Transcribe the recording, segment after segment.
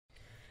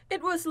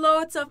It was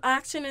loads of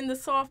action in the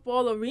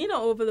softball arena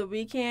over the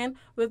weekend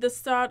with the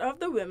start of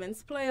the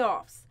women's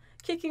playoffs.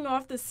 Kicking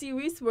off the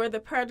series were the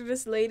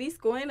Predators ladies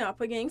going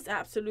up against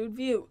Absolute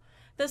View.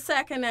 The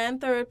second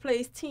and third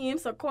place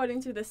teams,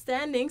 according to the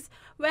standings,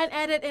 went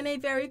at it in a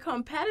very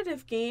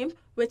competitive game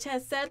which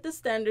has set the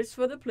standards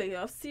for the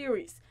playoff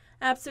series.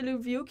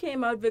 Absolute View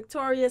came out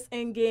victorious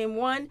in Game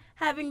 1,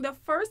 having the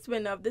first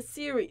win of the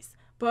series.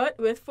 But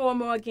with 4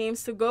 more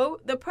games to go,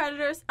 the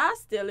Predators are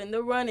still in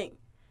the running.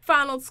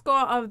 Final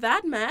score of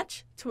that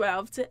match,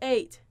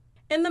 12-8.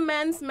 In the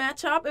men's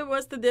matchup, it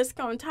was the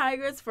Discount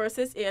Tigers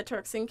versus Air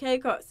Turks and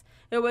Caicos.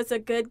 It was a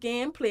good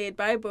game played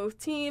by both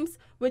teams,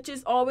 which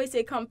is always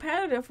a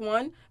competitive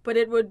one, but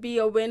it would be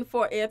a win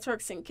for Air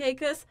Turks and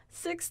Caicos,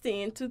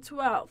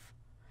 16-12.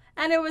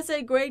 And it was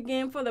a great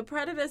game for the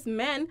Predators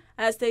men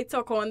as they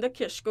took on the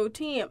Kishko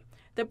team.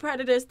 The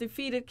Predators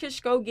defeated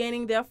Kishko,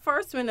 gaining their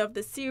first win of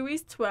the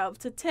series,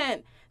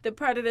 12-10. The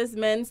Predators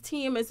men's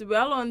team is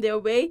well on their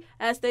way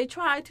as they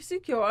try to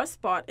secure a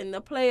spot in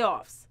the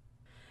playoffs.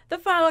 The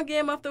final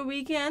game of the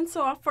weekend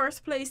saw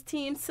first place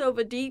team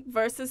Silver Deep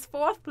versus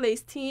fourth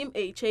place team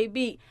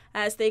HAB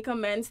as they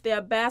commenced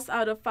their best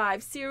out of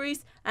 5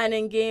 series, and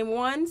in Game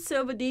 1,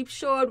 Silver Deep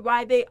showed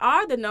why they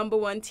are the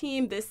 #1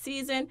 team this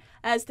season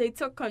as they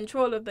took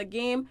control of the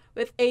game,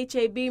 with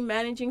HAB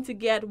managing to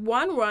get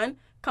 1 run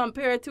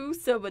compared to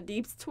Silver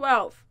Deep's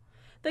 12.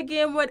 The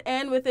game would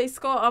end with a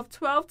score of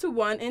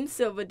 12-1 in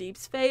Silver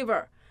Deep's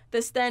favor.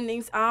 The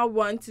standings are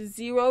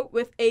 1-0,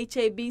 with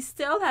HAB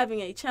still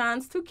having a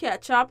chance to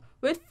catch up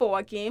with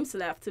 4 games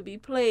left to be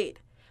played.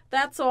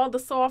 That's all the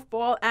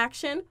softball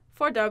action.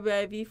 For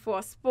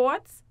WIV4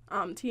 Sports,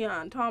 I'm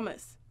Tian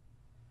Thomas.